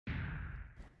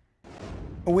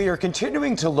We are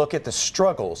continuing to look at the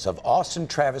struggles of Austin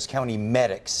Travis County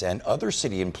medics and other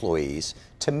city employees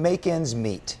to make ends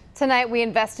meet. Tonight, we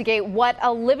investigate what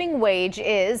a living wage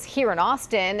is here in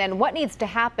Austin and what needs to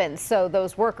happen so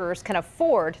those workers can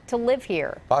afford to live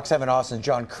here. Fox 7 Austin's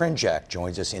John Krinjak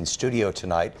joins us in studio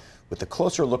tonight with a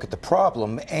closer look at the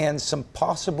problem and some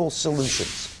possible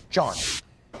solutions. John.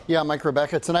 Yeah, Mike,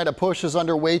 Rebecca, tonight a push is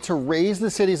underway to raise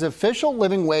the city's official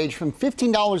living wage from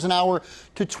 $15 an hour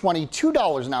to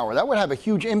 $22 an hour. That would have a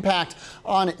huge impact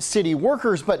on city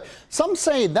workers, but some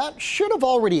say that should have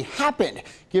already happened,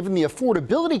 given the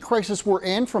affordability crisis we're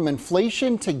in, from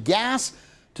inflation to gas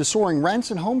to soaring rents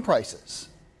and home prices.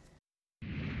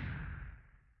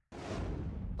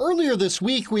 Earlier this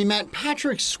week, we met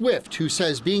Patrick Swift, who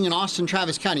says being an Austin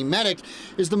Travis County medic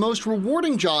is the most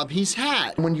rewarding job he's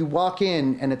had. When you walk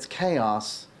in and it's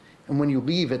chaos, and when you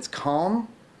leave it's calm,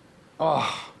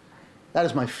 oh, that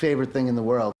is my favorite thing in the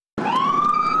world.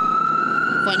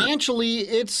 Financially,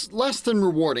 it's less than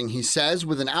rewarding, he says,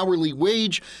 with an hourly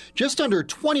wage just under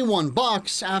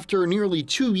 $21 after nearly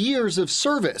 2 years of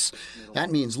service.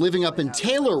 That means living up in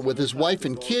Taylor with his wife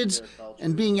and kids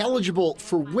and being eligible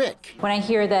for WIC. When I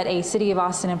hear that a City of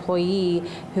Austin employee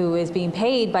who is being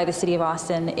paid by the City of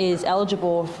Austin is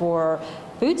eligible for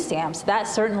food stamps, that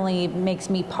certainly makes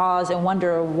me pause and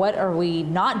wonder, what are we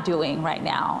not doing right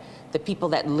now? The people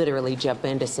that literally jump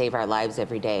in to save our lives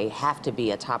every day have to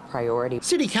be a top priority.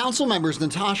 City Council members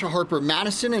Natasha Harper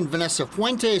Madison and Vanessa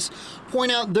Fuentes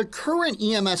point out the current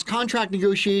EMS contract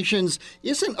negotiations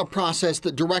isn't a process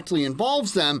that directly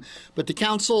involves them, but the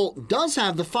council does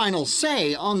have the final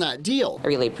say on that deal. I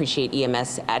really appreciate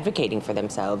EMS advocating for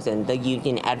themselves and the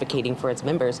union advocating for its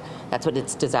members. That's what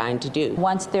it's designed to do.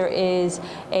 Once there is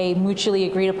a mutually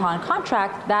agreed upon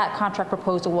contract, that contract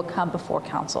proposal will come before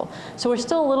council. So we're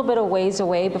still a little bit of ways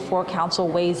away before council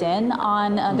weighs in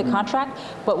on the contract,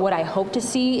 but what I hope to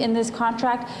see in this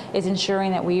contract is ensuring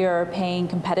that we are paying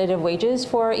competitive wages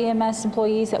for EMS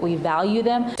employees, that we value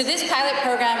them. So this pilot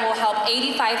program will help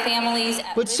 85 families.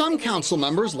 But some council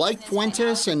members like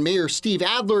Fuentes and Mayor Steve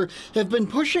Adler have been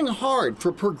pushing hard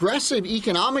for progressive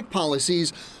economic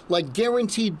policies like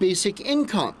guaranteed basic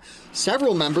income.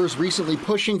 Several members recently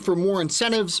pushing for more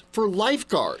incentives for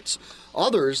lifeguards.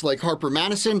 Others, like Harper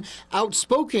Madison,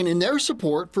 outspoken in their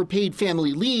support for paid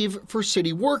family leave for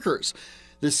city workers.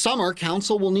 This summer,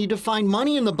 council will need to find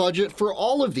money in the budget for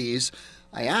all of these.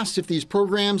 I asked if these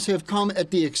programs have come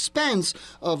at the expense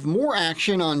of more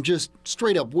action on just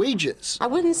straight-up wages. I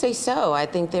wouldn't say so. I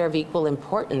think they're of equal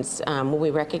importance. When we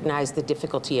recognize the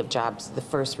difficulty of jobs, the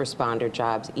first responder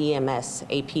jobs, EMS,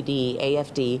 APD,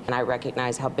 AFD, and I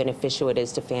recognize how beneficial it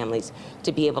is to families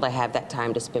to be able to have that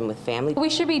time to spend with family. We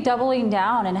should be doubling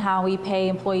down in how we pay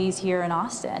employees here in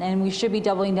Austin, and we should be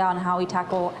doubling down in how we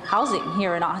tackle housing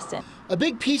here in Austin. A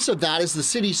big piece of that is the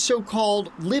city's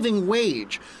so-called living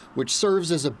wage, which serves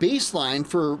as a baseline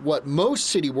for what most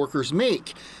city workers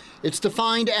make. It's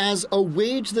defined as a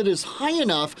wage that is high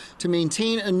enough to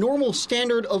maintain a normal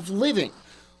standard of living.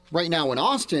 Right now in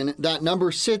Austin, that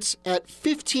number sits at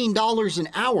 $15 an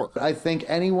hour. I think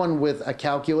anyone with a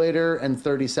calculator and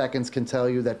 30 seconds can tell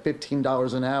you that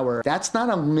 $15 an hour, that's not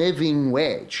a living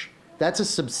wage. That's a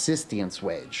subsistence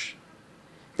wage.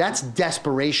 That's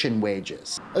desperation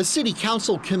wages. A city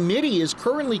council committee is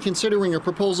currently considering a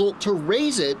proposal to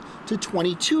raise it to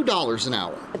 $22 an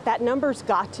hour. But that number's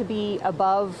got to be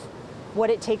above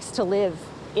what it takes to live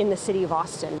in the city of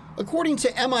Austin. According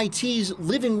to MIT's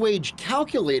living wage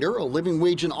calculator, a living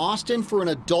wage in Austin for an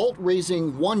adult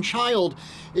raising one child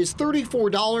is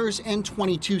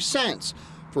 $34.22.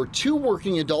 For two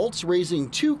working adults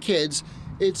raising two kids,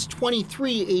 it's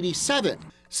 $23.87.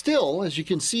 Still, as you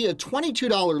can see, a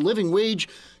 $22 living wage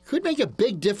could make a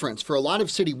big difference for a lot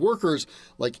of city workers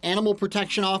like animal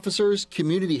protection officers,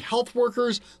 community health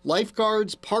workers,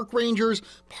 lifeguards, park rangers,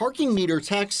 parking meter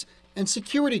techs, and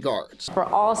security guards. For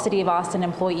all City of Austin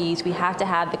employees, we have to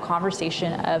have the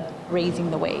conversation of raising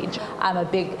the wage. I'm a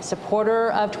big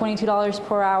supporter of $22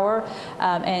 per hour,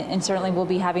 and certainly we'll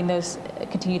be having those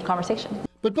continued conversations.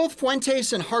 But both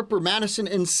Fuentes and Harper Madison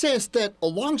insist that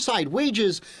alongside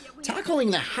wages, tackling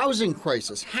the housing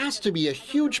crisis has to be a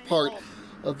huge part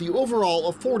of the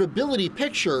overall affordability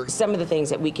picture. Some of the things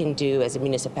that we can do as a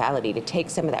municipality to take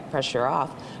some of that pressure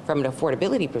off from an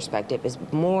affordability perspective is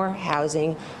more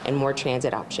housing and more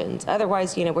transit options.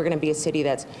 Otherwise, we're going to be a city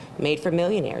that's made for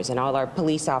millionaires, and all our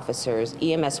police officers,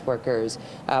 EMS workers,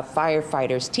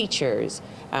 firefighters, teachers,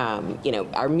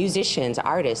 our musicians,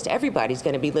 artists, everybody's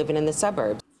going to be living in the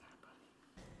suburbs.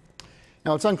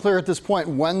 Now, it's unclear at this point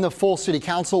when the full city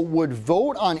council would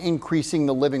vote on increasing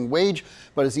the living wage,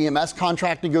 but as EMS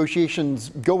contract negotiations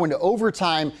go into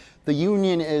overtime, the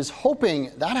union is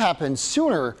hoping that happens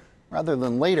sooner rather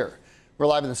than later. We're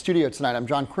live in the studio tonight. I'm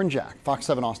John Krinjak, Fox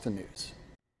 7 Austin News.